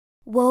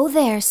Whoa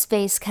there,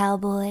 Space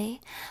Cowboy.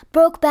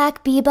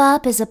 Brokeback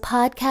Bebop is a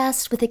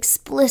podcast with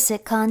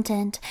explicit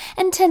content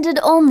intended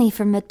only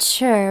for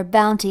mature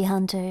bounty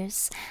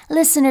hunters.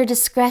 Listener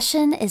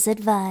discretion is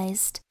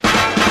advised.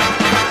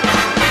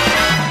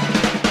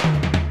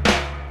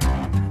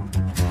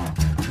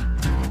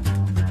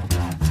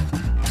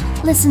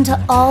 Listen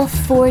to all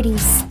 40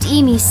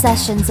 steamy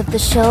sessions of the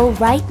show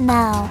right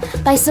now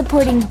by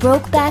supporting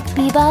Brokeback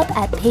Bebop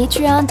at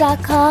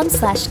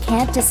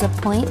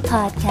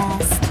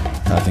patreon.com/can'tdisappointpodcast.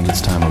 I think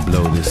it's time to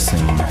blow this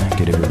scene.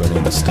 Get everybody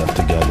in the stuff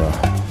together.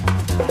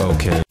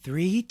 Okay.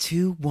 3,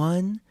 2,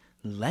 1,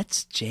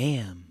 let's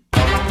jam.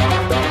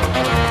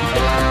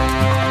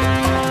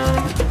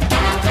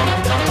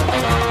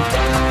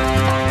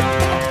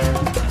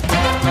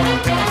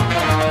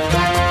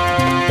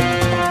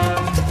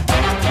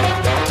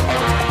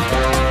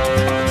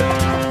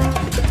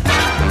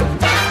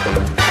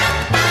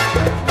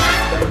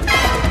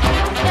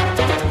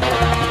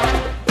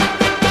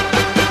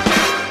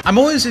 I'm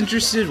always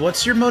interested,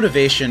 what's your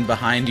motivation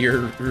behind your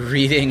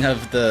reading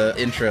of the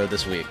intro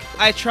this week?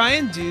 I try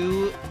and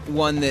do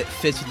one that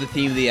fits with the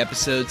theme of the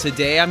episode.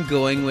 Today I'm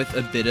going with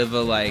a bit of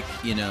a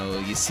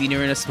you seen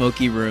her in a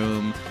smoky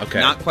room. Okay.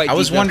 Not quite. I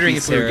was wondering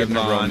if we were Sarah getting a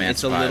Vaughan. romance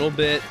It's a vibe. little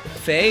bit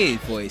Faye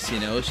voice,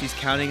 She's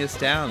counting us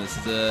down.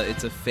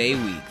 It's a Faye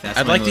week. That's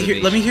I'd my like to hear,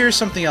 let me motivation. hear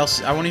something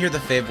else. I want to hear the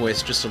Faye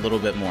voice just a little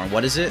bit more.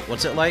 What is it?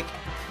 What's it like?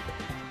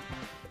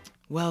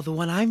 Well, the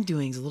one I'm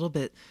doing is a little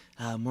bit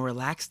more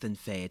relaxed than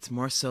Faye. It's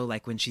more so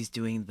like when she's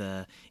doing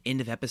the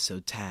end of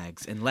episode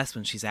tags, and less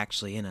when she's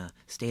actually in a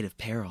state of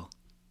peril.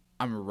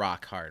 I'm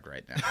rock hard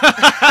right now.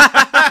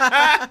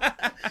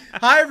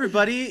 Hi,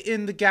 everybody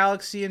in the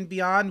galaxy and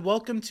beyond.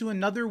 Welcome to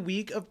another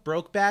week of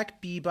Brokeback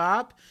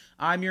Bebop.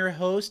 I'm your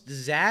host,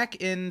 Zach,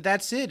 and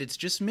that's it. It's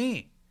just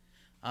me.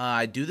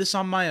 I do this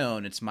on my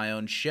own. It's my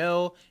own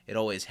show. It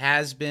always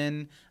has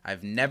been.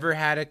 I've never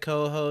had a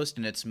co-host,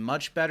 and it's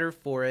much better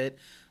for it.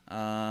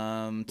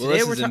 Well,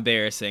 this is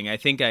embarrassing. I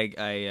think I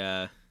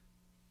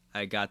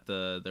got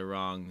the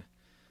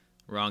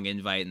wrong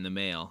invite in the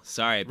mail.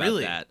 Sorry about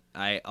Really? that.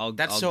 I'll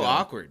That's I'll so go.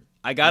 awkward.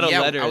 I got a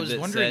letter. I was that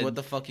wondering said, what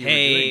the fuck you were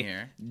 "Hey, doing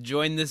here.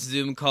 join this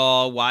Zoom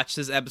call. Watch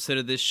this episode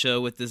of this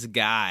show with this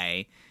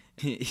guy."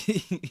 And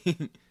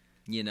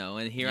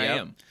here I Yep.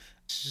 am.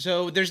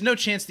 So there's no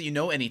chance that you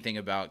know anything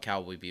about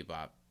Cowboy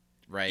Bebop,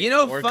 right?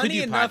 Or could Funny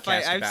you enough,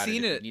 podcast I've about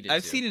seen if you it. needed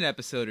I've to? seen an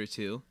episode or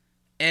two.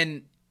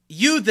 And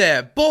you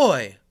there,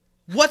 boy.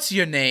 What's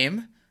your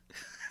name?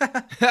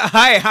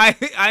 Hi,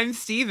 I'm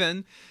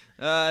Steven.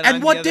 And I'm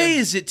what the day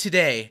other- is it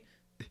today?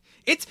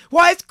 It's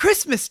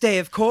Christmas Day,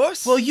 of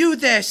course. Well, you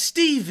there,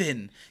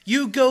 Steven.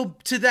 You go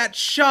to that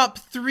shop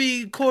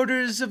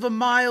 3/4 of a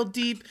mile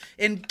deep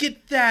and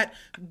get that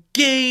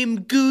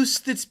game goose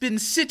that's been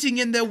sitting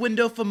in their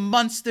window for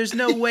months. There's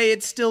no way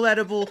it's still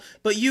edible,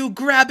 but you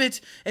grab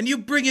it and you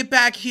bring it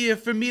back here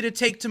for me to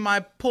take to my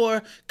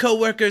poor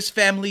coworker's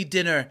family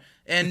dinner.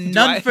 And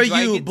none for do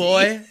I you, get to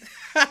boy.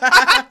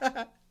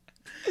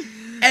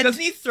 And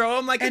doesn't he throw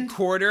him like a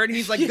quarter and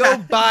he's like, Yeah, go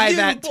buy you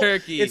that bo-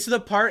 turkey? It's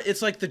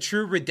like the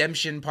true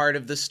redemption part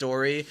of the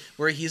story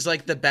where he's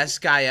like the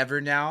best guy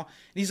ever now.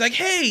 And he's like,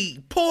 hey,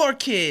 poor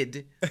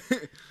kid,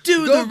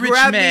 do Go the rich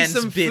grab me man's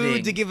some bidding.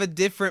 food to give a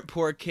different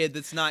poor kid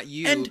that's not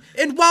you.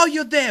 And while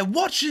you're there,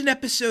 watch an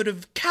episode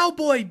of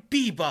Cowboy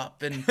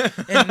Bebop. And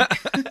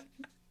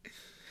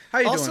how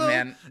you also, doing,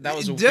 man? That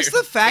was a just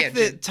weird the fact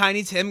tangent. that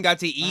Tiny Tim got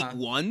to eat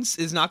once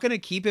is not going to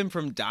keep him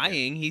from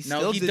dying. He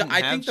still didn't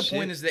have I think the shit.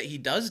 point is that he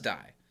does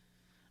die.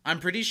 I'm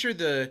pretty sure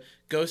the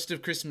Ghost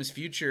of Christmas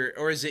Future,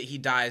 or is it he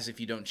dies if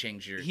you don't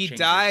change your He change your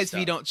dies if stuff,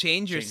 you don't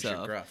change your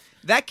yourself. gruff.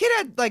 That kid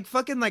had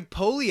fucking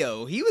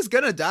polio. He was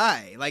gonna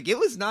die. It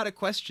was not a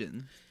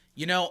question.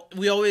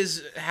 We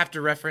always have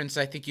to reference,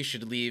 I think you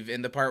should leave,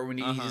 in the part when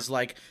he's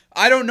like,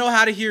 I don't know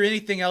how to hear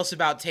anything else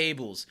about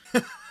tables.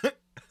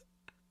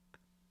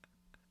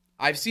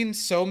 I've seen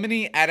so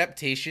many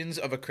adaptations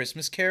of A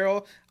Christmas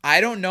Carol,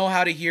 I don't know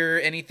how to hear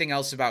anything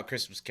else about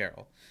Christmas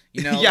Carol.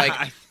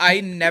 Yeah.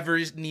 I never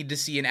need to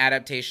see an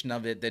adaptation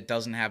of it that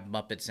doesn't have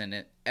Muppets in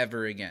it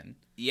ever again.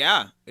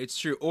 Yeah, it's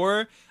true.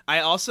 Or I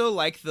also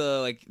like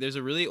there's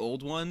a really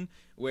old one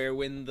where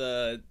when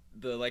the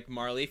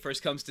Marley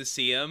first comes to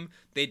see him,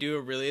 they do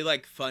a really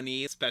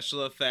funny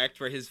special effect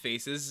where his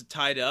face is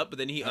tied up, but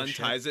then he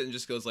unties it and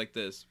just goes like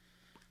this.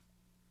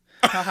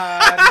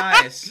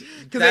 Haha, nice.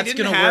 That's didn't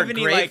gonna have work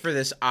any, great for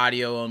this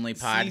audio-only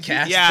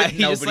podcast yeah, that he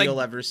just, nobody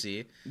will ever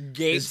see.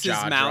 Gapes his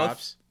jaw mouth.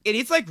 drops. And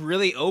it's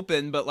really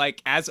open, but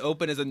as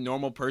open as a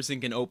normal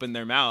person can open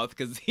their mouth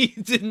because he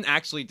didn't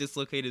actually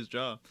dislocate his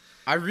jaw.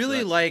 I really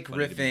that's like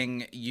funny to me.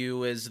 riffing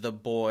you as the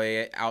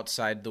boy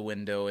outside the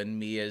window and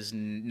me as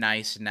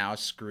nice now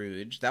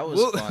Scrooge. That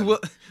was fun.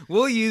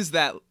 We'll use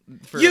that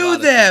for a You lot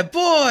of there, things.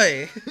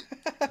 boy!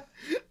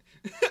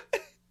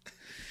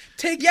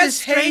 Take Yes,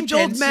 this strange hay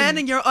old pence man and-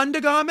 in your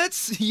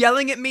undergarments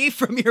yelling at me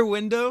from your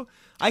window.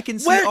 I can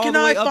see Where all can the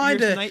way I up find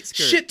your a night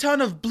skirt. shit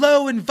ton of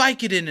blow and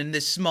Vicodin in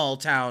this small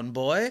town,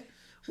 boy?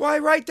 Why,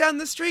 right down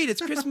the street.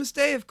 It's Christmas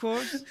Day, of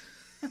course.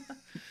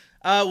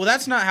 Well,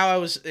 that's not how I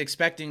was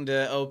expecting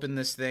to open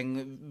this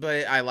thing,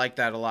 but I like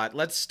that a lot.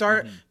 Let's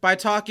start by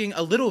talking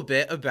a little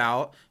bit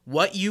about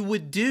what you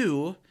would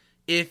do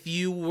if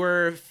you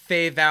were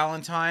Faye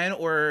Valentine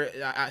or,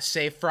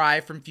 say,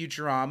 Fry from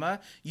Futurama.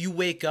 You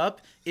wake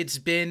up, it's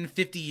been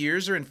 50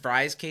 years, or in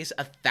Fry's case,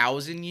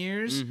 1,000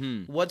 years.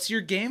 What's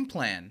your game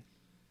plan?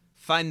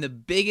 Find the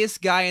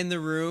biggest guy in the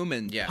room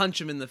and Yeah.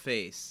 punch him in the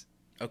face.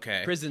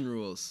 Okay. Prison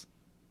rules.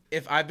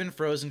 If I've been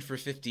frozen for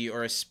 50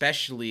 or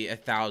especially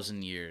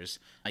 1,000 years,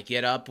 I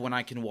get up when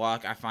I can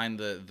walk. I find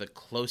the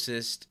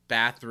closest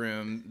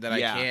bathroom that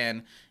Yeah. I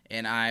can,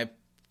 and I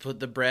put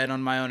the bread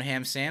on my own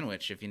ham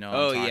sandwich, if you know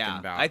what I'm talking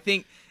about. I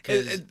think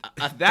Because that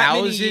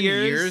 1,000 many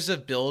years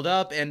of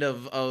buildup and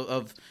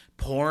of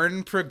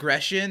porn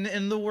progression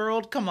in the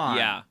world? Come on.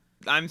 Yeah.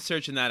 I'm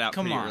searching that out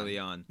Come pretty on. early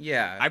on.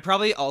 Yeah. I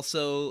probably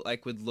also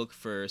would look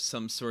for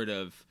some sort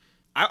of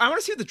I want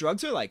to see what the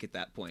drugs are like at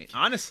that point,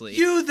 honestly.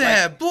 You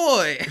there,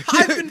 boy!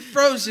 I've been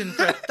frozen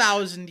for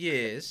 1,000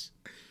 years.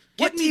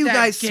 What Get do me you that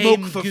guys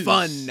game smoke for goose.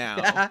 fun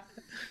now?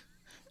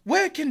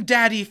 Where can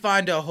Daddy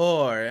find a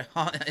whore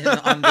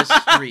on the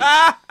street?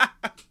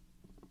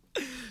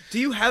 Do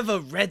you have a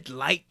red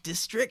light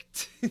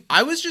district?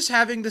 I was just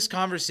having this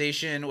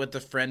conversation with a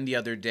friend the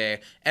other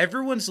day.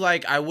 Everyone's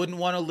like, I wouldn't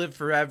want to live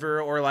forever,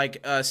 or like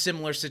a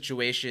similar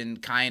situation,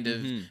 kind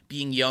of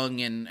being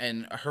young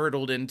and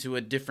hurtled into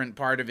a different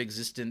part of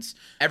existence.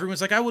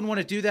 Everyone's like, I wouldn't want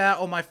to do that.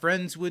 All my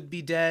friends would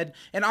be dead.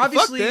 And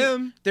obviously,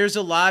 them. there's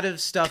a lot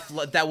of stuff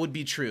that would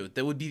be true,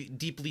 that would be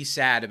deeply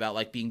sad about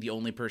like being the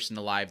only person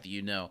alive that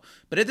you know.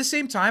 But at the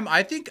same time,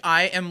 I think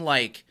I am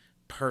like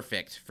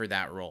perfect for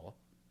that role.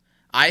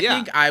 I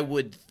think I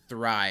would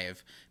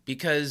thrive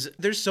because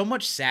there's so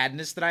much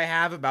sadness that I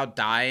have about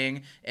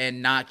dying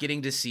and not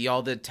getting to see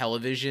all the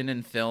television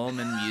and film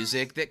and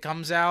music that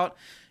comes out.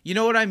 You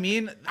know what I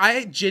mean?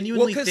 I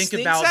genuinely think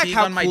about being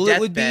on my cool deathbed.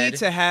 it would be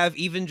to have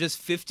even just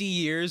 50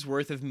 years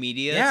worth of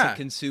media to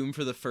consume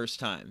for the first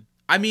time.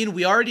 I mean,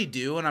 we already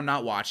do, and I'm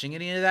not watching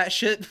any of that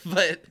shit,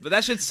 but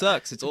that shit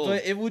sucks. It's old.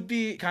 But it would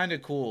be kind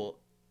of cool.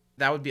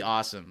 That would be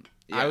awesome.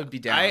 Yeah. I would be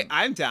down.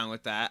 I'm down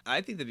with that.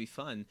 I think that'd be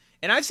fun.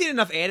 And I've seen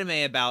enough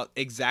anime about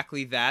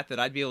exactly that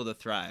I'd be able to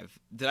thrive.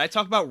 Did I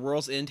talk about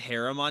World's End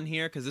Harem on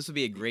here? Because this would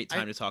be a great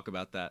time to talk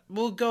about that.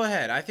 Well, go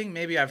ahead. I think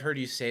maybe I've heard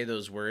you say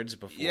those words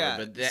before,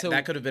 but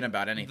that could have been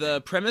about anything.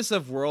 The premise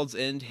of World's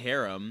End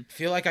Harem... I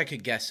feel like I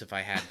could guess if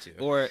I had to.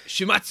 Or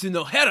Shimatsu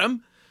no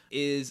Harem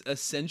is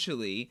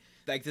essentially...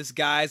 like this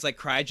guy's like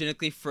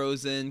cryogenically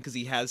frozen because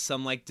he has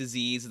some like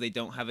disease that they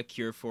don't have a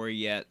cure for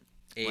yet.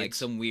 AIDS. Like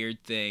some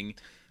weird thing.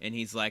 And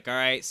he's like, all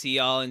right, see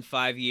y'all in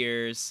 5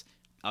 years.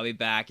 I'll be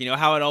back. You know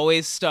how it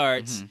always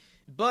starts. Mm-hmm.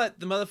 But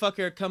the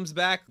motherfucker comes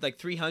back like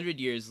 300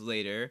 years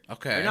later.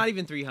 Okay. Or not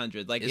even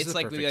 300. Like it's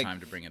like perfect maybe like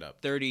time to bring it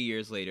up. 30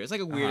 years later. It's like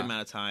a weird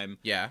amount of time.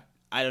 Yeah.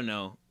 I don't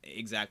know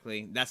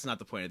exactly. That's not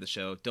the point of the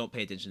show. Don't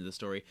pay attention to the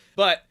story.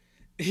 But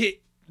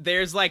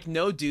there's like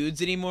no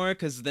dudes anymore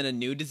because then a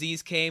new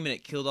disease came and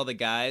it killed all the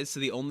guys. So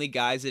the only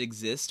guys that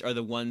exist are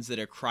the ones that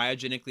are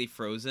cryogenically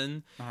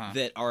frozen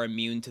that are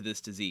immune to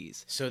this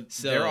disease. So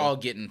they're all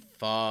getting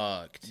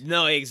fucked.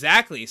 No,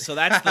 exactly. So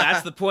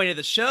that's the point of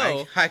the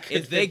show.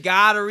 Is they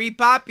gotta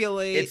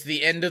repopulate. It's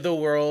the end of the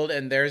world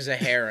and there's a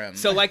harem.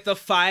 So like the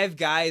 5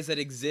 guys that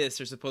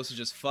exist are supposed to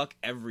just fuck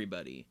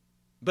everybody.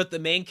 But the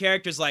main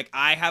character's like,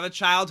 I have a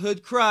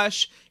childhood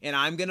crush, and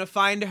I'm gonna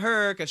find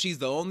her because she's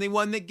the only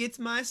one that gets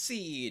my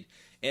seed.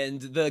 And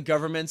the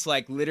government's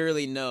like,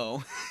 literally,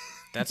 no.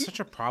 That's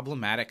such a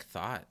problematic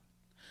thought.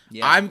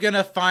 Yeah. I'm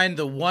gonna find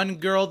the one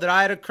girl that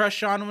I had a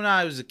crush on when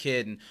I was a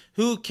kid, and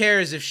who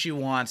cares if she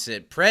wants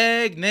it?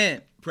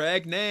 Pregnant.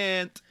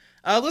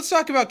 Let's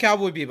talk about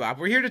Cowboy Bebop.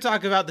 We're here to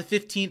talk about the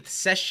 15th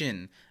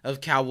session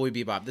of Cowboy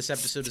Bebop. This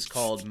episode is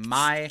called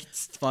My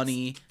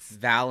Funny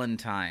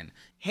Valentine.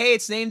 Hey,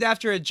 it's named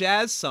after a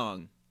jazz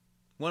song.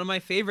 One of my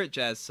favorite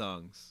jazz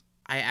songs.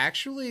 I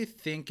actually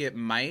think it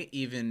might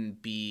even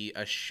be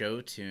a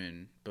show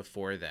tune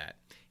before that.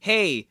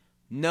 Hey,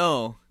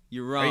 no,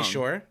 you're wrong. Are you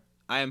sure?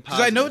 I am positive.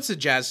 Because I know it's a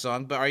jazz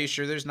song, but are you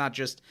sure there's not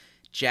just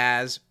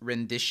jazz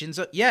renditions?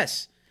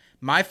 Yes.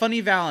 My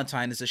Funny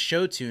Valentine is a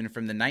show tune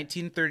from the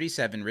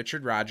 1937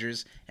 Richard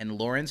Rodgers and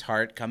Lawrence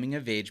Hart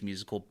coming-of-age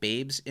musical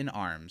Babes in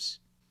Arms.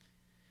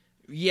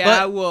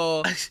 Yeah,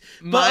 but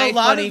My a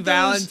lot Funny of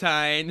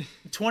Valentine.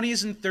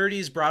 20s and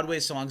 30s Broadway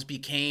songs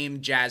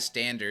became jazz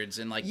standards,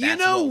 and like that's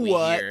you know what we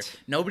what? hear.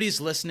 Nobody's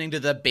listening to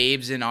the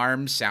Babes in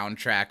Arms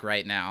soundtrack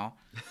right now.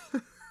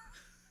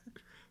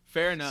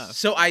 Fair enough.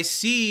 So I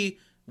see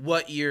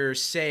what you're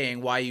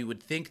saying, why you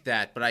would think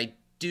that, but I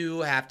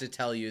do have to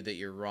tell you that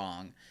you're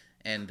wrong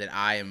and that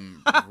I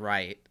am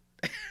right.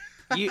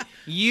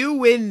 You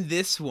win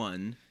this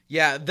one.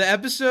 Yeah, the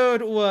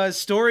episode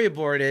was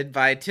storyboarded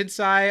by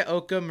Tensai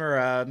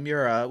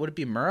Okamura. Would it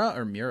be Mura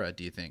or Mura,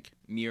 do you think?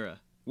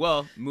 Mura.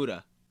 Well,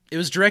 Mura. It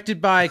was directed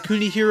by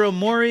Kunihiro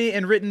Mori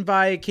and written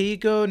by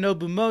Keiko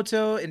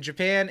Nobumoto. In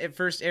Japan, it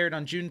first aired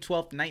on June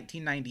 12th,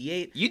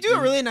 1998. You do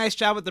a really nice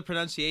job with the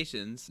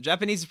pronunciations.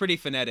 Japanese is pretty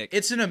phonetic.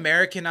 It's an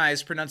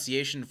Americanized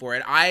pronunciation for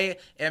it. I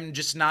am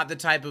just not the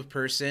type of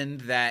person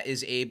that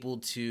is able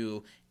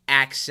to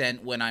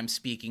accent when I'm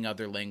speaking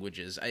other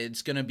languages.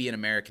 It's going to be an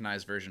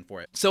Americanized version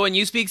for it. So when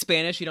you speak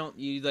Spanish,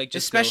 you like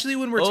just especially go,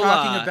 when we're Hola,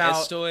 talking about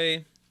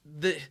estoy.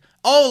 the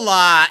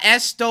hola,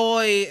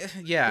 estoy.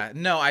 Yeah,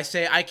 no, I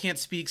say I can't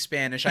speak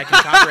Spanish. I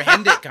can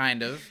comprehend it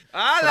kind of.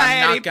 But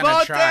I'm not going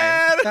to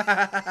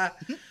try.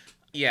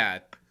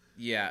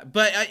 Yeah.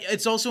 But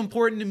it's also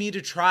important to me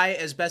to try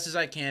as best as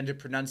I can to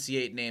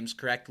pronunciate names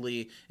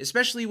correctly,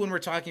 especially when we're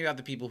talking about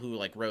the people who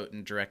like wrote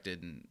and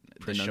directed and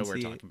the show we're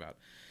talking about.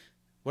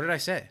 What did I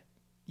say?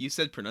 You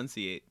said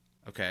pronunciate.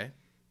 Okay.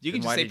 You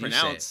can just say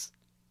pronounce.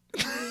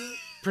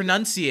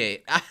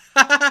 Pronunciate.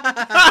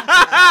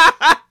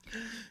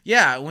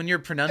 Yeah, when you're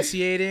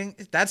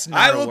pronunciating, that's not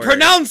I a will word.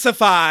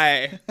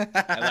 pronounceify.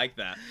 I like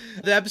that.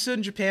 The episode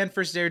in Japan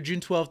first aired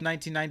June 12th,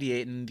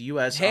 1998. In the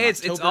U.S. Hey, on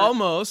it's October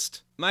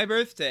almost my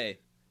birthday.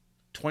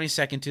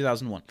 22nd,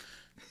 2001.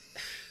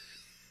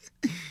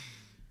 And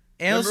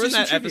Remember when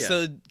that trivia.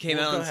 episode came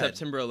Well, out go on ahead.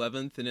 September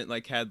 11th and it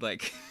like had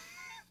like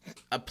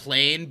A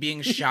plane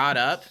being shot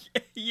up.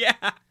 yeah.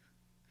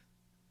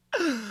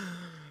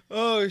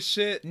 Oh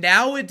shit.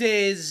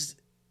 Nowadays,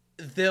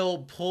 they'll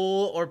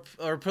pull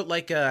or put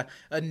like a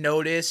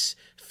notice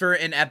for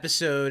an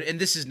episode, and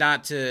this is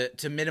not to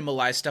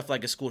minimalize stuff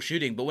like a school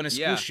shooting, but when a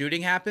school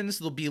shooting happens,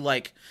 there'll be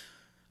like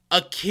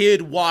a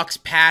kid walks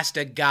past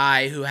a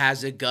guy who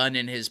has a gun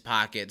in his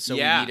pocket, so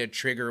we need a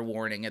trigger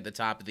warning at the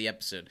top of the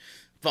episode.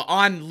 But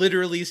on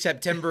literally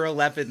September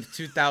 11th,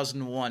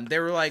 2001, they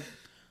were like,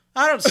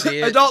 I don't see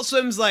it. Adult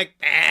Swim's like,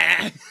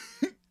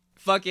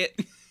 fuck it.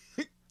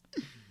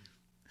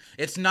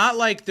 It's not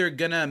like they're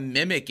gonna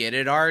mimic it.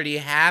 It already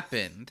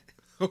happened.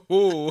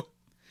 Ooh.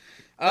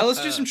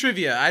 Let's do some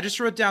trivia. I just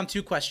wrote down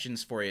 2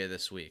 questions for you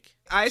this week.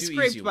 I 2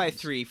 scraped easy by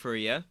ones. 3 for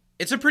you.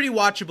 It's a pretty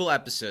watchable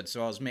episode,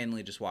 so I was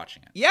mainly just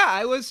watching it. Yeah,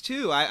 I was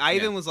too. I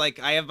even was like,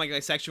 I have like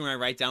a section where I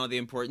write down all the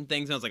important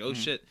things, and I was like, oh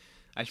shit.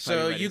 I should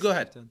probably So write you it go down.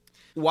 ahead.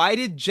 Why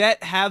did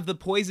Jet have the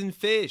poison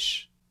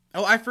fish?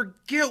 Oh, I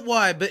forget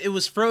why, but it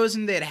was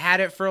frozen. They had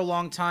it for a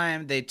long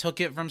time. They took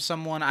it from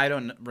someone. I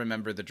don't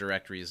remember the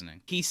direct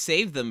reasoning. He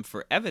saved them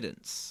for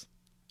evidence.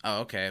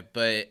 Oh, okay.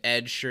 But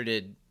Ed sure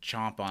did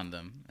chomp on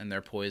them, and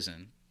they're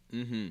poison.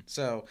 Mm-hmm.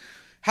 So,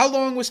 how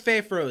long was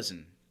Faye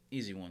frozen?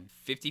 Easy one.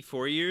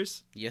 54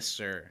 years? Yes,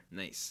 sir.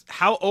 Nice.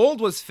 How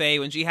old was Faye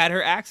when she had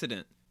her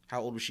accident?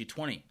 How old was she?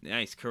 20.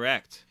 Nice,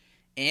 correct.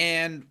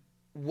 And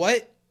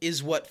what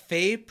is what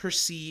Faye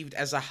perceived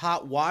as a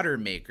hot water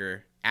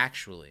maker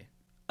actually?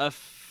 A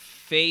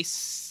face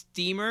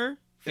steamer?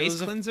 Face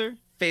was a cleanser?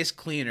 Face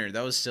cleaner.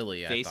 That was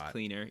silly, I Face thought.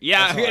 cleaner.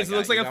 Yeah, That's all I it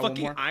looks got. like You a got one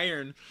fucking more?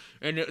 iron.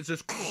 And it's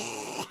just...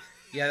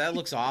 Yeah, that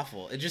looks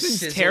awful. It just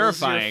This is sizzles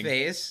terrifying. your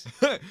face.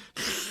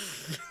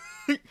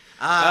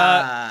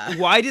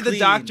 Why did the clean.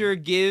 doctor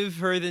give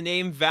her the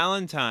name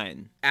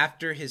Valentine?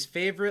 After his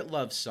favorite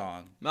love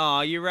song.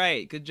 Aw, you're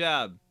right. Good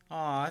job.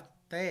 Aw,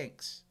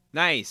 thanks.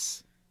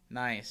 Nice.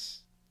 Nice.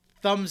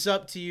 Thumbs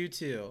up to you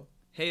too.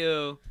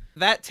 Heyo.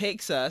 That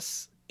takes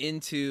us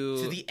into...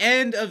 To the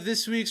end of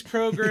this week's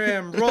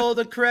program. Roll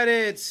the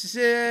credits.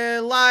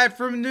 Live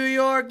from New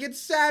York. It's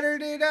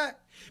Saturday night.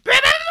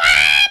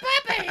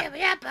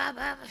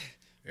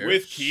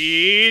 With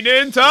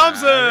Keenan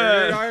Thompson.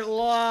 Saturday Night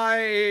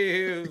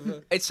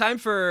Live. It's time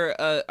for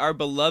our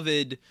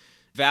beloved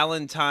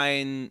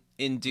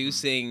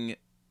Valentine-inducing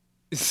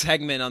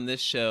segment on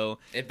this show.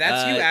 If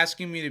that's you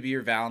asking me to be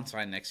your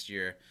Valentine next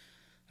year,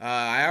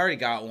 I already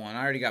got one.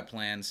 I already got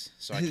plans,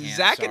 so I can't.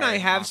 Zach and I Sorry,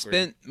 have awkward.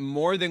 spent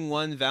more than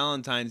one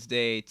Valentine's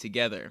Day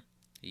together,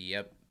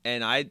 Yep.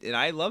 and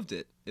I loved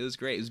it. It was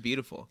great. It was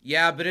beautiful.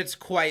 Yeah, but it's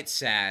quite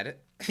sad.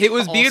 It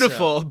was Also,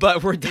 beautiful,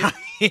 but we're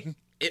dying.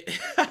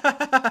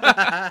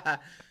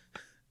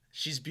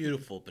 She's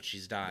beautiful, but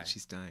she's dying.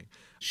 She's dying.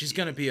 She's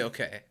gonna be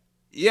okay.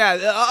 Yeah,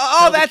 Tell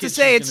all the that to kid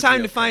say, she's it's gonna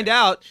time be to find okay.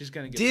 out. She's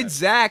gonna get Did better.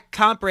 Zach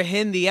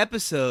comprehend the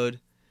episode?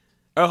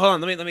 Oh, hold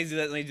on. Let me do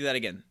that. Let me do that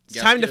again. It's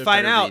Yeah, time let's to give it a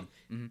find better out. read.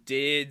 Mhm.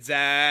 Did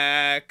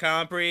Zach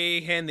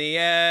comprehend the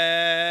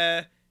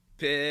episode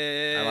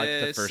I like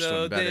the first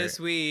one better. this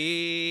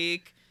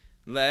week?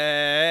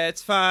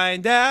 Let's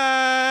find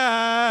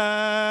out.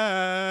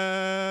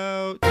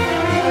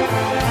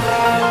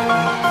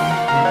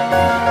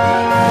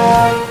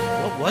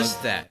 What was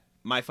that?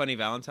 My Funny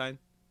Valentine.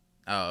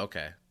 Oh,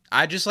 okay.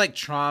 I just like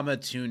trauma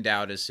tuned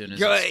out as soon as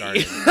it Good.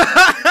 started.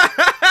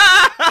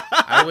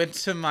 I went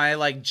to my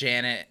like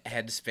Janet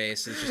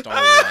headspace. It's just all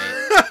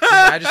white.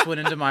 I just went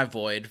into my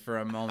void for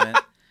a moment.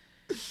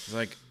 It's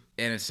like,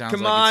 and it sounds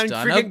Come like on, it's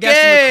done. freaking guess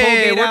from the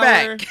Okay, Colgate we're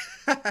hour.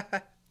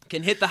 back.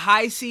 Can hit the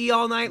high C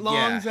all night long,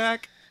 Yeah.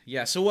 Zach.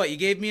 Yeah. So what? You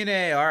gave me an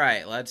A. All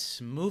right. Let's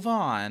move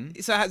on.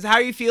 So how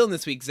are you feeling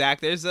this week,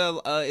 Zach? There's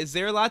is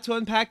there a lot to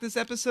unpack this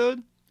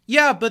episode?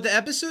 Yeah, but the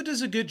episode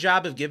does a good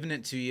job of giving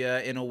it to you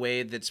in a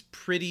way that's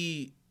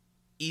pretty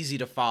easy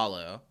to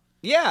follow.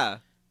 Yeah.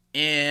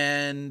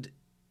 And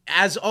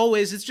as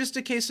always, it's just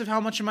a case of how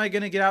much am I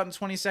going to get out in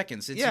 20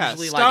 seconds. It's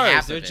usually stars. like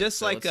half They're of it. just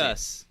So like let's see.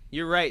 us.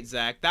 You're right,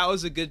 Zach. That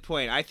was a good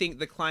point. I think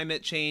the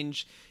climate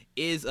change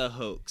is a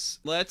hoax.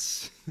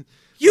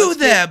 You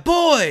there,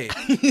 boy!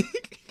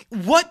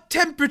 What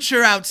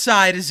temperature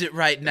outside is it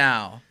right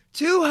now?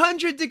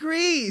 200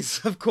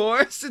 degrees, of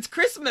course. It's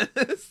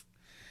Christmas.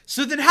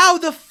 So then how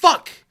the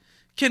fuck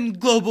can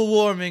global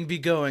warming be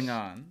going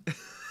on?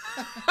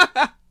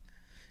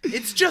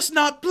 It's just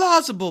not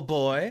plausible,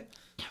 boy.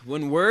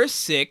 When we're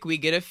sick, we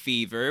get a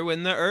fever.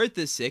 When the earth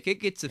is sick, it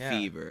gets a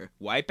fever.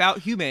 Wipe out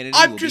humanity.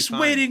 I'm we'll just be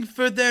fine. waiting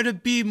for there to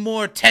be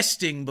more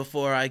testing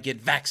before I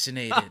get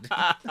vaccinated.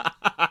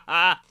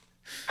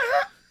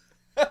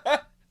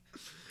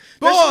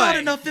 There's not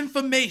enough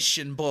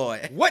information,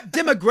 boy. What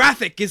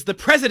demographic is the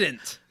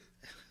president?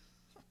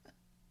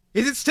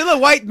 Is it still a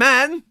white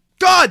man?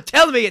 God,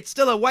 tell me it's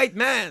still a white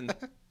man.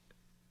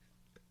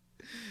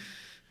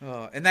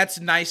 Oh, and that's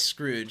nice,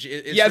 Scrooge.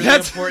 It's Yeah, really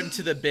that's- important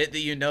to the bit that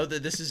you know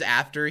that this is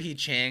after he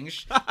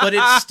changed, but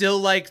it's still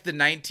like the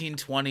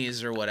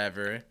 1920s or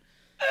whatever.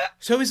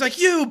 So he's like,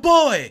 you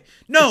boy!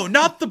 No,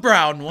 not the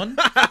brown one.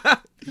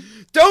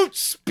 Don't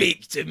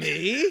speak to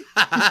me.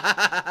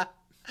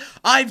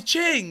 I've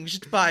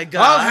changed, by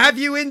God. I'll have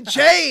you in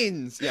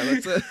chains. Yeah,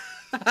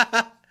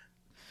 that's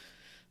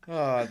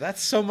Oh,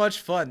 that's so much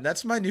fun.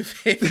 That's my new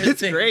favorite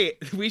it's thing.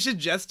 great. We should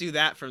just do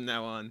that from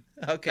now on.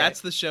 Okay.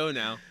 That's the show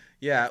now.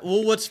 Yeah,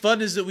 well, what's fun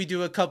is that we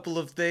do a couple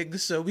of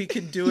things, so we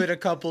can do it a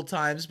couple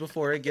times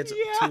before it gets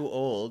too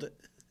old.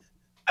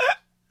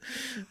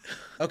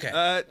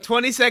 Okay.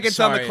 20 seconds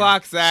on the Sorry.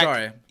 clock, Zach.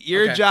 Sorry.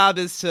 Your Okay. job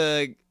is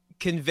to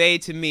convey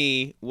to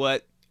me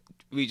what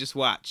we just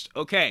watched.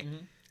 Okay.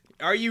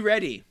 Are you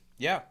ready?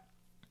 Yeah.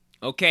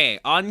 Okay,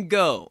 on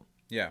go.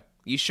 Yeah.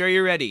 You sure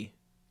you're ready?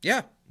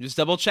 Yeah. Just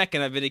double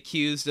checking. I've been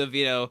accused of,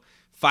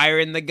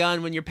 firing the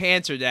gun when your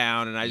pants are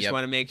down, and I just Yep.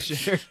 want to make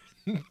sure.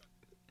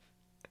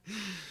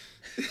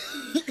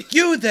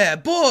 You there,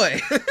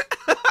 boy!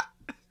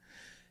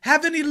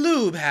 Have any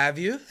lube, have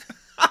you?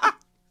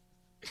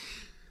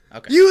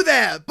 Okay. You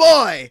there,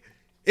 boy!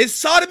 Is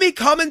sodomy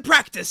common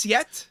practice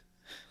yet?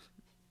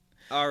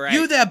 All right.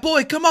 You there,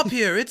 boy, come up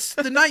here. It's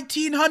the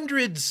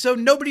 1900s, so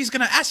nobody's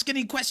gonna ask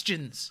any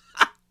questions.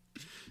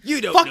 You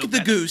don't Fuck know the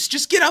better. goose.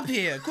 Just get up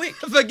here, quick.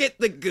 Forget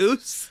the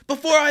goose.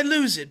 Before I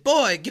lose it.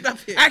 Boy, get up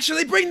here.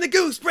 Actually, bring the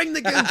goose. Bring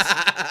the goose.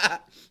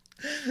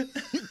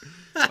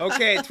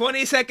 Okay,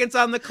 20 seconds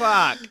on the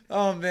clock.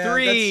 Oh, man,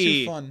 3, that's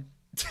too fun.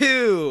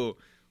 2,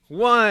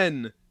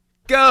 1,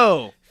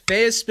 go.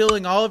 Faye is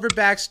spilling all of her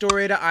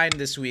backstory to Ein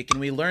this week,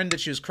 and we learned that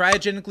she was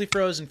cryogenically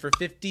frozen for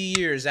 50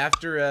 years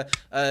after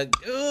a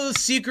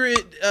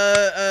secret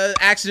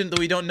accident that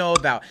we don't know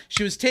about.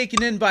 She was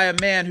taken in by a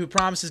man who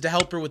promises to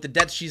help her with the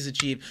debts she's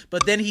achieved,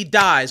 but then he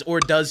dies,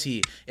 or does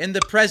he? In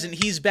the present,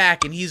 he's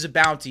back, and he's a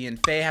bounty, and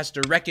Faye has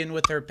to reckon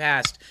with her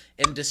past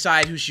and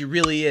decide who she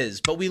really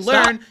is. But we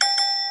learn...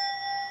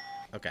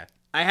 Okay.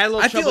 I had a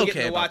little I feel trouble okay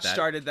getting the about watch that.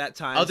 started that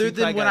time. Other so you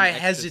than probably when got I an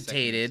extra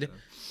hesitated, second,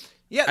 so.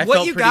 Yeah, I what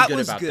felt you pretty got good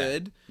was about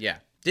good. that. Yeah.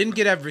 Didn't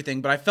get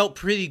everything, but I felt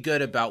pretty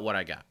good about what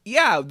I got.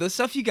 Yeah, the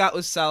stuff you got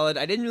was solid.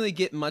 I didn't really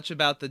get much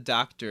about the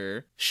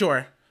doctor.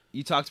 Sure.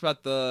 You talked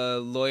about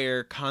the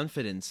lawyer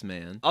confidence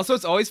man. Also,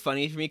 it's always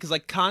funny for me because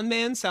con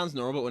man sounds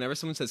normal, but whenever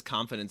someone says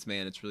confidence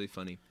man, it's really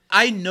funny.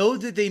 I know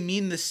that they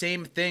mean the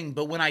same thing,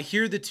 but when I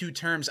hear the two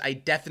terms, I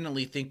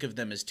definitely think of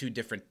them as two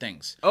different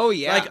things. Oh,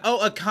 yeah. Like,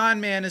 a con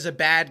man is a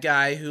bad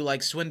guy who,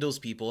 swindles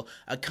people.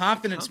 A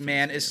confidence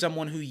man is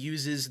someone who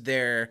uses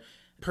their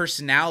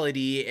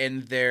personality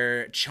and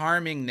their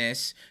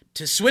charmingness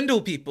to swindle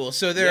people,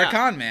 so they're a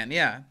con man,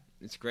 yeah.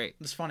 It's great.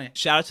 It's funny.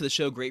 Shout out to the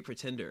show Great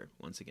Pretender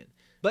once again.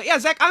 But yeah,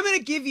 Zach, I'm going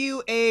to give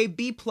you a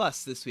B+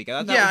 this week. I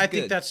thought that was I good.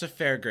 think that's a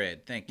fair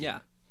grade. Thank you. Yeah.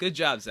 Good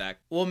job, Zach.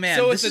 Well, man,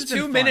 so this with has the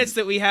been 2 fun. minutes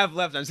that we have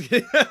left, I'm just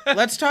kidding.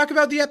 Let's talk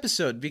about the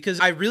episode, because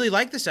I really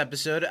like this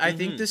episode. I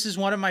think this is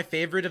one of my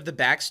favorite of the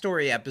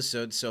backstory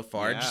episodes so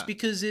far, just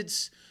because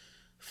it's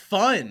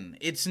fun.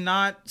 It's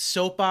not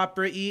soap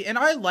opera-y, and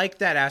I like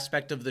that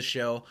aspect of the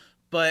show.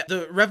 But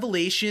the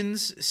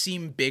revelations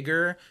seem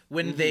bigger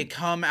when they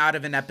come out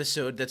of an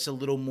episode that's a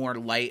little more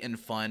light and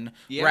fun.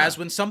 Yeah. Whereas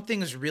when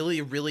something's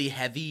really, really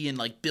heavy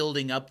and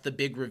building up the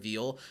big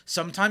reveal,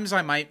 sometimes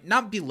I might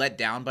not be let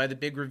down by the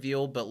big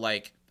reveal, but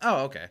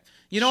oh, okay.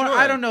 You know what? Sure.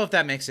 I don't know if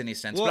that makes any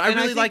sense, but I and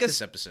really think like this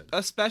episode.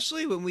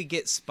 Especially when we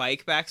get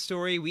Spike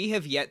backstory, we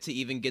have yet to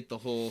even get the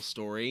whole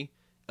story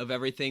of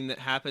everything that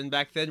happened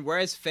back then.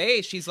 Whereas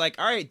Faye, she's like,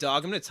 all right,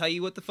 dog, I'm going to tell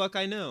you what the fuck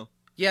I know.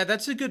 Yeah,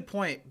 that's a good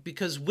point,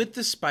 because with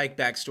the Spike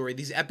backstory,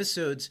 these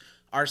episodes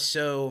are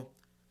so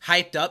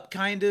hyped up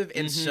kind of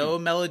and so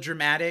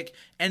melodramatic,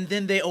 and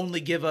then they only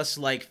give us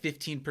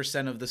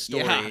 15% of the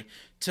story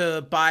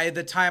to by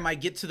the time I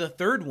get to the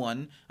third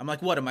one, I'm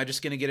like, what, am I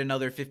just going to get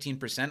another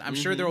 15%? I'm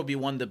sure there will be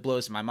one that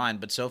blows my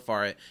mind, but so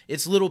far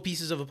it's little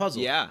pieces of a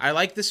puzzle. Yeah. I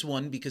like this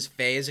one because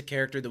Faye is a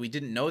character that we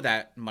didn't know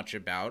that much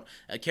about,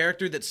 a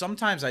character that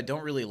sometimes I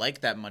don't really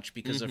like that much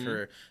because of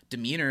her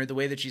demeanor, the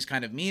way that she's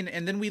kind of mean,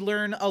 and then we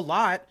learn a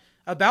lot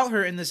about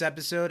her in this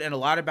episode, and a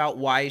lot about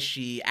why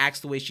she acts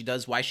the way she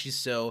does, why she's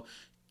so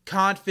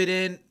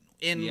confident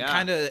in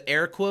kind of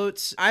air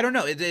quotes. I don't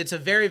know. It's a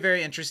very,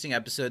 very interesting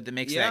episode that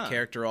makes that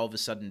character all of a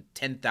sudden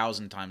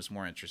 10,000 times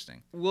more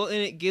interesting. Well,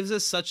 and it gives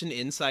us such an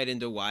insight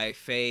into why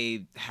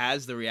Faye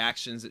has the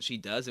reactions that she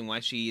does and why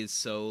she is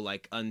so,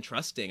 like,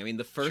 untrusting. I mean,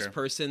 the first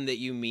person that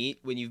you meet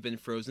when you've been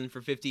frozen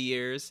for 50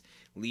 years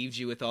leaves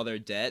you with all their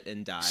debt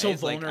and dies. So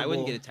vulnerable. Like, I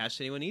wouldn't get attached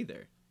to anyone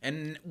either.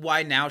 And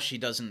why now she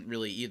doesn't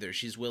really either.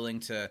 She's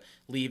willing to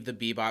leave the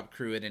Bebop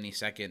crew at any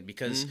second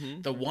because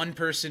the one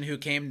person who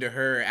came to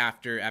her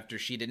after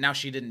she did, now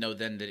she didn't know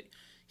then that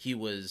he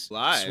was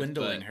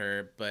swindling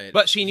her,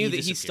 but she knew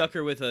that he stuck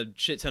her with a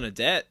shit ton of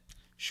debt.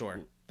 Sure,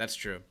 that's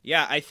true.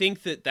 Yeah, I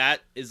think that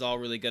is all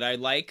really good. I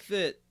like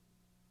that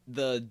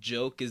the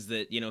joke is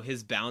that, you know,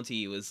 his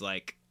bounty was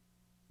like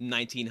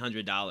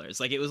 $1,900.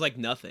 Like, it was like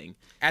nothing.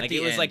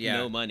 It was like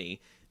no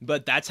money.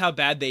 But that's how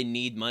bad they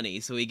need money.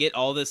 So we get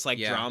all this, like,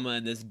 drama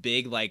and this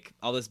big, like,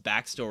 all this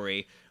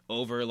backstory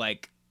over,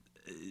 like,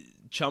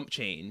 chump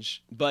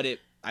change. But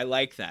I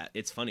like that.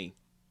 It's funny.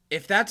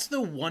 If that's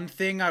the one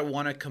thing I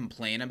want to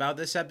complain about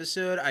this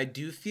episode, I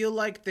do feel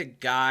like the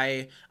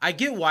guy... I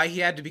get why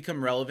he had to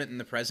become relevant in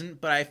the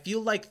present, but I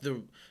feel like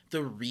the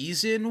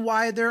reason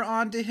why they're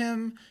onto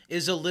him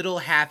is a little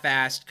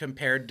half-assed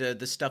compared to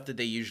the stuff that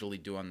they usually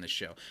do on the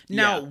show.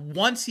 Now,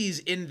 once he's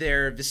in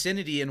their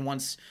vicinity and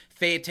once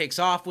Faye takes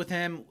off with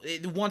him,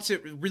 once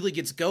it really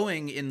gets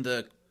going in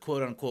the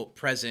quote-unquote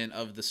present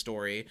of the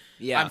story,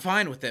 I'm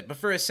fine with it. But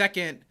for a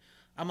second,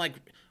 I'm like...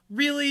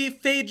 Really,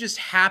 Faye just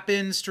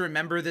happens to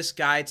remember this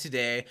guy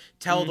today,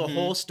 tell the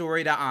whole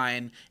story to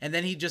Ein, and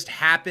then he just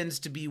happens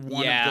to be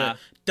one of the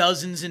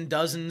dozens and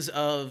dozens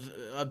of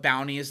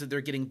bounties that they're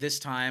getting this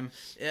time.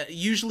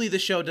 Usually the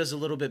show does a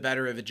little bit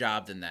better of a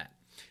job than that.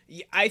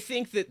 Yeah, I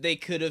think that they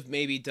could have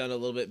maybe done a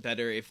little bit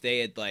better if they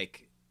had,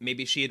 like,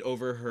 maybe she had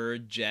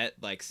overheard Jet,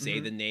 like,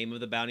 say the name of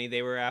the bounty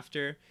they were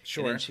after.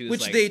 Sure, she was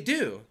which like, they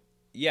do.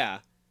 Yeah.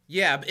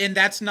 Yeah, and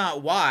that's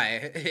not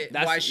why.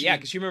 Because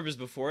she remembers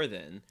before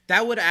then.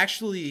 That would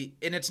actually,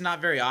 and it's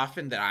not very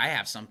often that I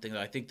have something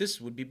that I think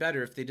this would be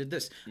better if they did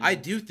this. I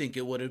do think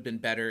it would have been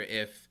better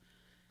if,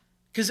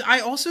 because I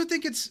also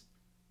think it's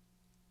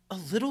a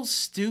little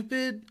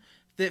stupid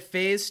that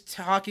Faye's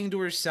talking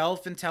to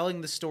herself and telling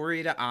the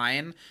story to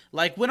Ein.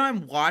 Like, when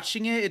I'm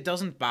watching it, it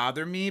doesn't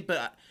bother me,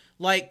 but,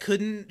 like,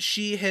 couldn't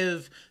she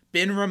have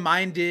been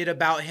reminded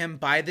about him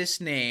by this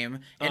name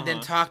and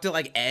then talk to,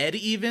 like, Ed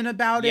even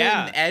about it,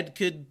 and Ed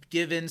could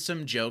give in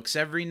some jokes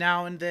every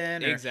now and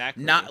then, or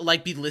not,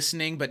 like, be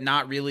listening but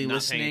not really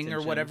listening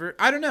or whatever.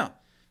 I don't know.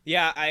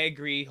 Yeah, I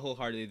agree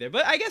wholeheartedly there.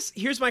 But I guess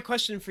here's my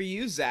question for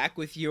you, Zach,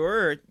 with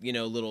your, you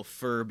know, little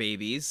fur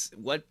babies.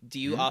 What do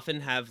you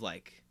often have,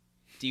 like,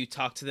 do you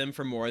talk to them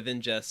for more than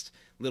just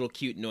little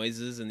cute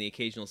noises and the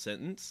occasional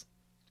sentence?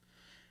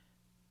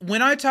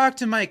 When I talk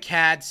to my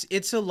cats,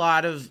 it's a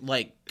lot of,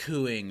 like,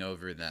 cooing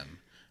over them.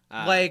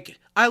 Like,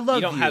 I love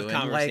you. You don't have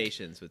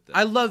conversations with them.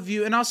 I love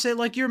you, and I'll say,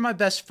 like, you're my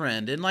best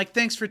friend, and, like,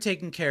 thanks for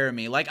taking care of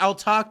me. Like, I'll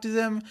talk to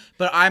them,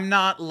 but I'm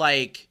not,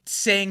 like,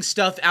 saying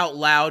stuff out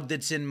loud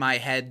that's in my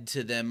head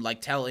to them,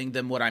 like, telling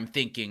them what I'm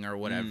thinking or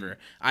whatever.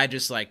 I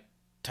just, like,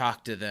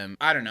 talk to them.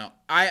 I don't know.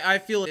 I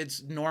feel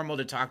it's normal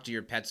to talk to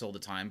your pets all the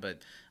time, but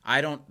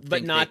I don't think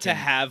but not to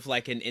have,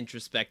 like, an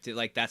introspective,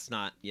 like, that's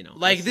not, you know.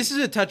 Like, this is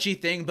a touchy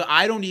thing, but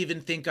I don't even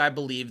think I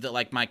believe that,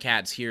 like, my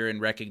cats hear and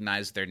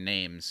recognize their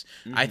names.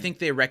 I think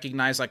they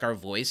recognize, like, our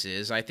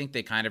voices. I think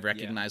they kind of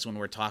recognize when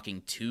we're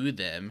talking to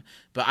them,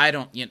 but I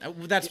don't, you know,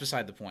 that's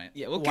beside the point.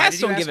 Yeah, well, cats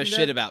don't give a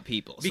shit about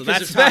people. So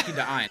because of talking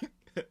to Ein.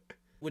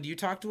 Would you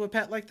talk to a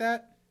pet like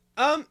that?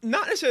 Not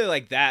necessarily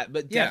like that,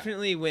 but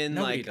definitely when,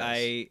 nobody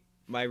like,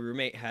 my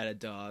roommate had a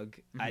dog,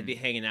 I'd be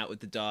hanging out with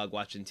the dog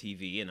watching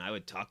TV, and I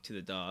would talk to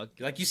the dog.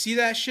 Like, you see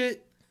that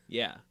shit?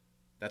 Yeah.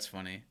 That's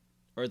funny.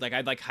 Or, like,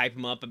 I'd, like, hype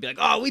him up and be like,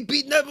 oh, we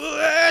beating that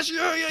ass,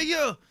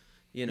 yeah.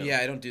 You know? Yeah,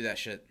 I don't do that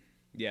shit.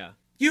 Yeah.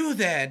 You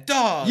that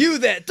dog! You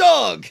that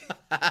dog!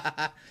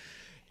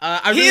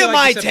 Hear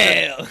my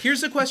tale!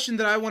 Here's a question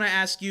that I want to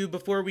ask you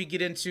before we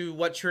get into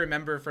what to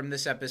remember from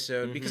this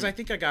episode, because I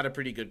think I got a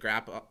pretty good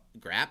grasp on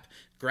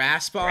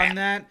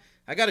that.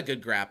 I got a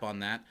good grasp on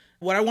that.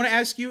 What I want to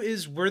ask you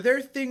is, were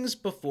there things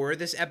before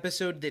this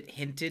episode that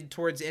hinted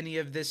towards any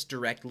of this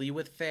directly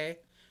with Faye?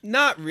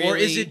 Not really. Or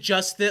is it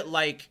just that,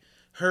 like,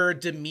 her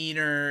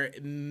demeanor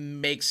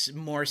makes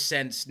more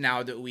sense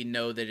now that we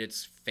know that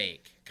it's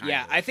fake?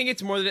 Yeah, I think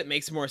it's more that it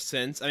makes more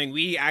sense. I mean,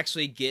 we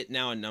actually get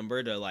now a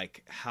number to,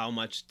 like, how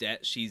much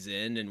debt she's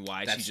in and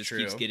why she just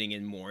keeps getting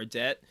in more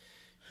debt.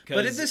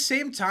 But at the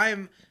same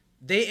time,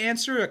 they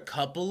answer a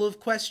couple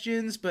of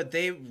questions, but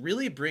they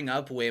really bring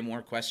up way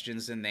more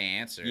questions than they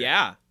answer.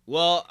 Yeah.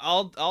 Well,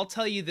 I'll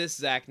tell you this,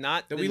 Zach.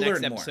 Not that the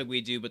next episode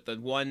we do, but the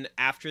one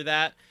after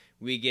that,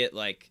 we get,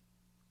 like,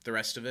 the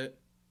rest of it.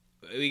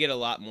 We get a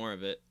lot more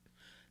of it.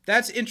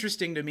 That's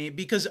interesting to me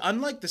because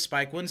unlike the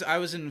Spike ones, I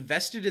was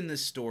invested in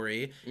this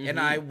story and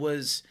I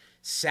was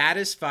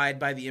satisfied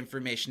by the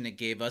information it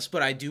gave us,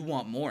 but I do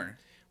want more.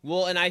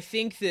 Well, and I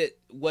think that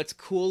what's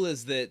cool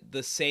is that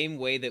the same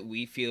way that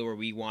we feel where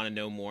we want to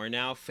know more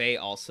now, Faye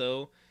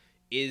also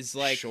is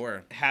like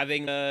Sure.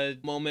 having a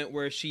moment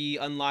where she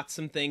unlocks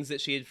some things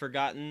that she had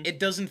forgotten. It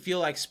doesn't feel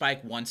like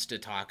Spike wants to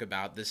talk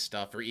about this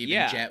stuff, or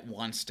even Jet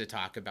wants to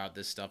talk about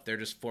this stuff. They're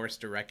just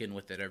forced to reckon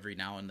with it every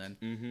now and then.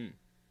 Mm-hmm.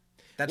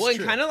 That's well,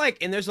 true. and kind of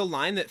like, and there's a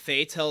line that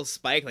Faye tells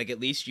Spike, like,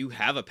 at least you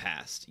have a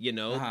past, you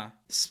know? Uh-huh.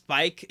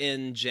 Spike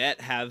and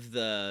Jet have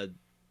the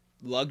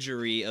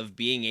luxury of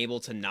being able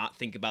to not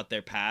think about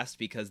their past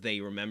because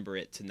they remember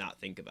it to not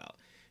think about.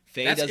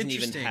 Faye That's doesn't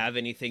even interesting, have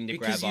anything to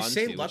because grab you onto,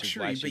 say which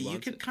luxury, is why but you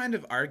could kind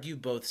of argue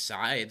both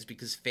sides,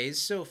 because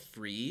Faye's so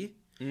free,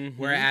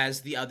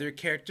 whereas the other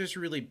characters are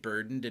really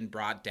burdened and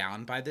brought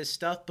down by this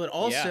stuff. But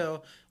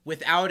also,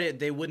 without it,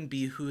 they wouldn't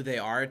be who they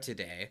are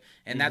today.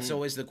 And that's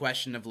always the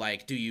question of,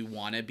 like, do you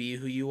want to be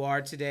who you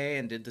are today?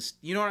 And did this,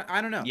 you know,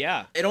 I don't know.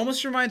 Yeah. It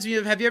almost reminds me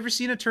of, have you ever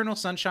seen Eternal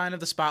Sunshine of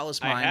the Spotless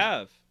Mind? I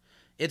have.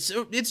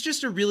 It's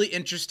just a really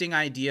interesting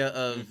idea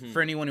of,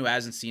 for anyone who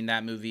hasn't seen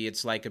that movie,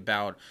 it's like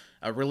about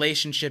a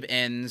relationship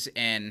ends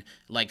and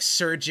like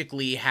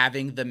surgically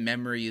having the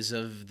memories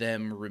of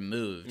them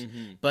removed.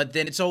 But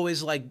then it's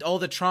always like all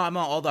the trauma,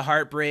 all the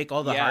heartbreak,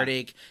 all the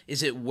heartache.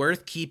 Is it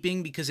worth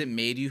keeping because it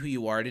made you who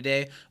you are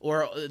today?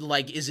 Or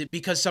like, is it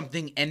because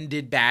something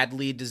ended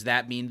badly? Does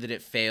that mean that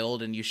it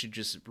failed and you should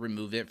just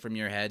remove it from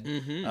your head?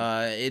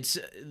 It's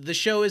the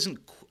show isn't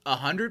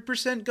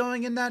 100%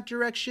 going in that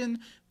direction,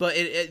 but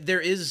there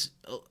is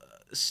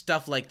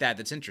stuff like that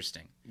that's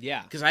interesting.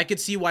 Yeah. Because I could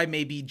see why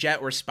maybe Jet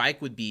or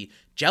Spike would be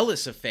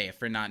jealous of Faye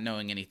for not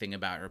knowing anything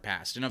about her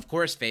past. And of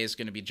course, Faye is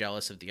going to be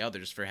jealous of the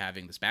others for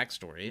having this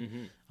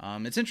backstory.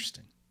 It's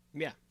interesting.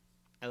 Yeah.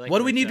 I like What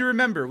do we need to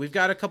remember? We've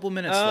got a couple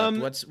minutes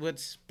left.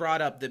 What's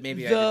brought up that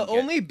maybe I didn't get?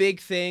 Only big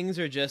things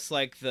are just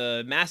like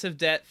the massive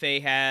debt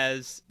Faye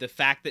has, the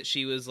fact that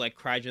she was like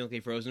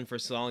cryogenically frozen for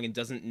so long and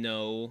doesn't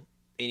know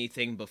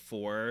anything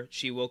before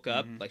she woke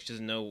up. Like, she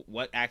doesn't know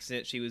what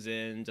accident she was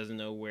in, doesn't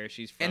know where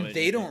she's from. And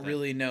they don't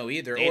really know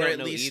either. They or don't at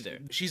know least either.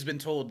 She's been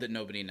told that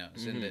nobody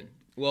knows. And that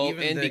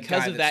and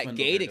because of that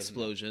gate know.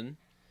 explosion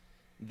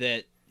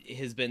that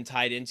has been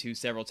tied into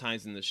several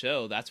times in the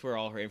show, that's where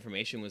all her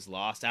information was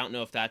lost. I don't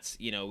know if that's,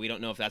 we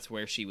don't know if that's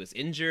where she was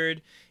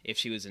injured, if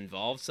she was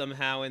involved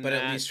somehow in that. But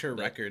at least her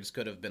records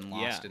could have been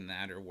lost in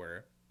that, or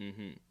were.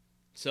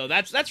 So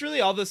that's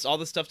really all the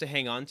stuff to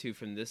hang on to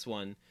from this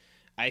one.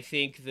 I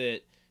think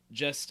that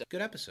just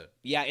good episode.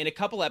 Yeah, in a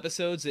couple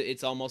episodes,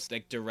 it's almost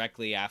like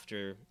directly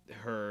after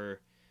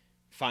her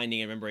finding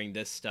and remembering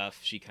this stuff,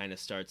 she kind of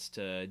starts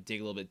to dig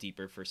a little bit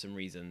deeper for some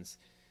reasons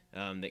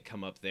that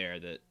come up there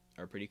that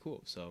are pretty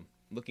cool. So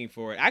looking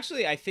forward.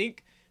 Actually, I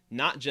think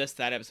not just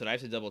that episode. I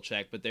have to double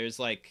check, but there's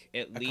like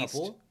at least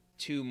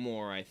two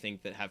more, I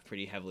think, that have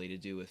pretty heavily to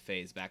do with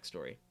Faye's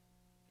backstory.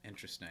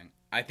 Interesting.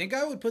 I think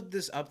I would put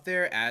this up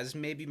there as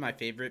maybe my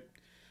favorite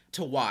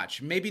to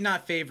watch. Maybe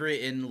not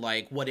favorite in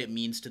like what it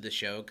means to the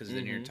show, because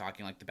then you're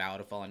talking like the Ballad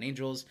of Fallen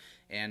Angels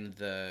and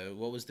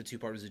what was the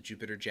two-part? Was it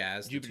Jupiter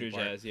Jazz? Jupiter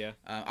Jazz, yeah.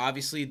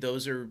 Obviously,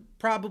 those are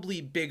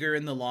probably bigger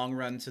in the long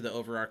run to the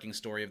overarching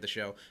story of the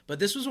show. But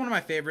this was one of my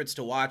favorites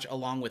to watch,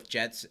 along with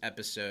Jet's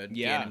episode,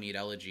 Ganymede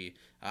Elegy.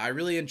 I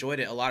really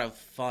enjoyed it. A lot of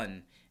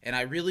fun. And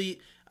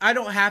I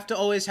don't have to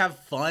always have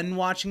fun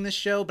watching this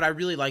show, but I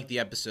really like the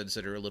episodes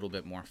that are a little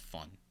bit more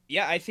fun.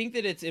 Yeah, I think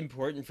that it's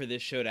important for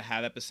this show to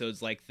have episodes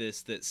like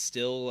this that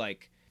still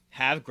like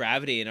have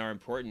gravity and are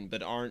important,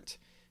 but aren't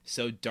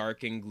so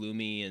dark and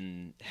gloomy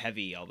and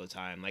heavy all the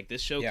time. Like,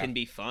 this show can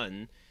be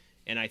fun,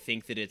 and I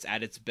think that it's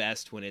at its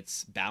best when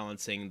it's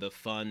balancing the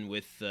fun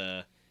with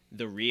the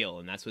real,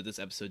 and that's what this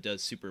episode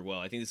does super well.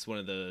 I think this is one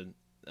of the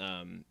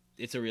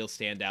it's a real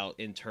standout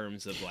in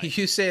terms of like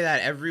you say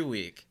that every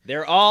week.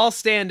 They're all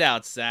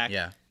standouts, Zach.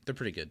 Yeah, they're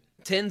pretty good.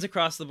 10s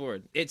across the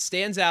board. It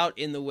stands out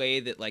in the way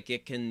that like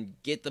it can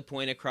get the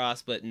point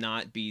across but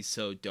not be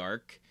so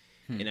dark.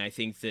 And I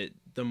think that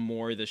the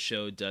more the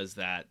show does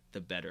that,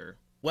 the better.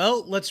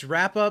 Well, let's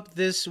wrap up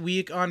this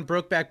week on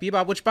Brokeback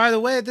Bebop, which, by the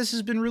way, this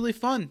has been really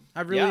fun.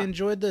 I've really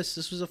enjoyed this.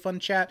 This was a fun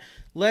chat.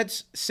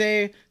 Let's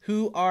say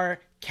who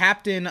our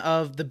captain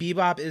of the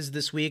Bebop is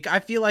this week. I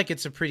feel like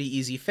it's a pretty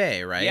easy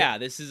Faye, right? Yeah,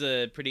 this is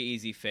a pretty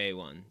easy Faye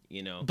one,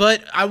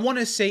 But I want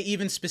to say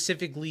even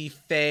specifically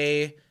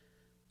Faye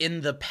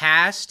in the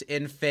past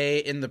and Faye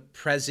in the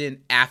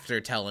present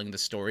after telling the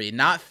story.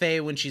 Not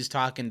Faye when she's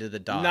talking to the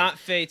dog. Not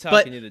Faye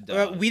talking to the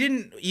dog. We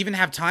didn't even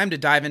have time to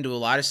dive into a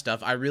lot of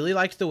stuff. I really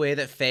liked the way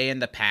that Faye in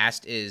the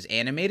past is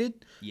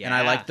animated. Yeah. And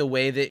I like the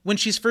way that when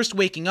she's first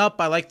waking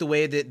up, I like the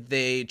way that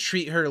they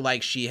treat her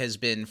like she has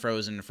been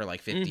frozen for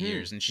like 50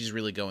 years and she's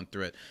really going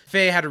through it.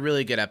 Faye had a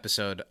really good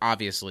episode,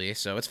 obviously,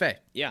 so it's Faye.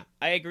 Yeah,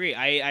 I agree.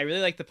 I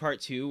really like the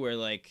part too where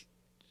like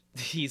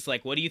he's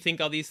like, what do you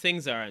think all these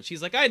things are? And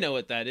she's like, I know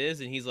what that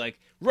is. And he's like,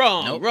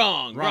 wrong,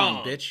 wrong,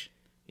 bitch.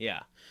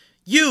 Yeah.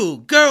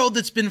 You, girl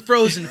that's been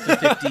frozen for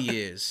 50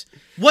 years.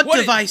 What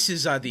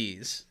devices are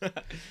these?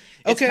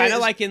 It's kind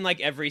of like in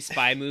like every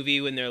spy movie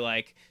when they're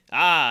like,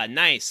 ah,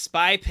 nice,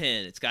 spy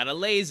pin. It's got a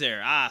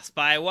laser. Ah,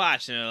 spy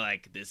watch. And they're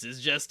like, this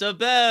is just a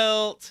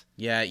belt.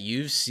 Yeah,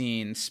 you've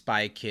seen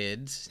Spy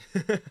Kids.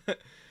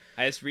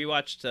 I just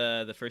rewatched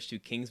the first two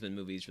Kingsman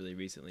movies really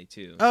recently,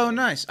 too. Oh,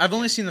 nice. I've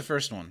only seen the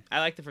first one. I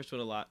like the first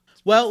one a lot.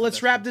 Well,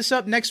 let's wrap this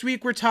up. Next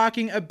week, we're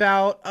talking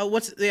about,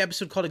 what's the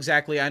episode called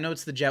exactly? I know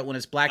it's the jet one.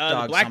 It's Black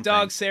Dog Black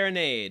Dog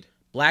Serenade.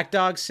 Black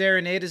Dog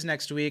Serenade is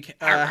next week.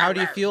 How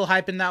do you feel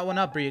hyping that one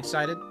up? Are you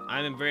excited?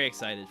 I'm very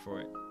excited for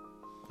it.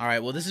 All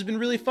right, well, this has been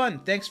really fun.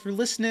 Thanks for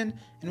listening,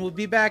 and we'll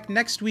be back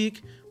next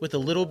week with a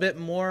little bit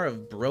more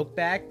of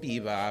Brokeback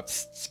Bebop.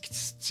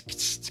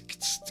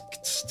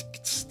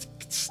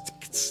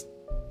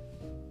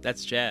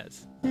 That's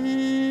jazz.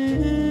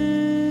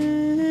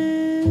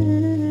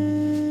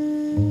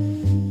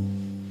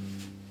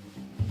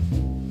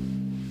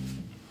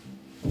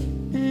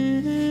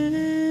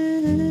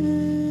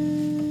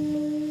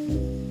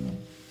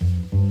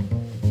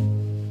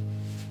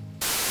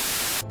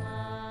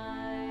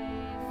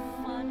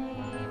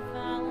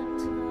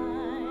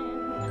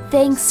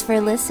 Thanks for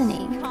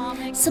listening.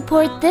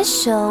 Support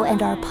this show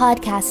and our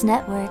podcast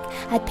network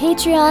at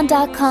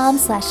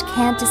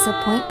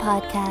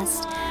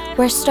patreon.com/can'tdisappointpodcast,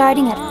 where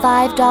starting at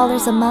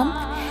 $5 a month,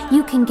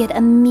 you can get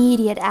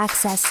immediate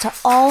access to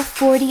all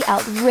 40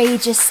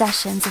 outrageous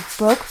sessions of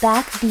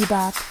Brokeback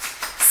Bebop.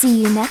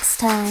 See you next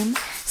time,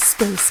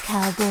 Space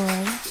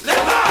Cowboy.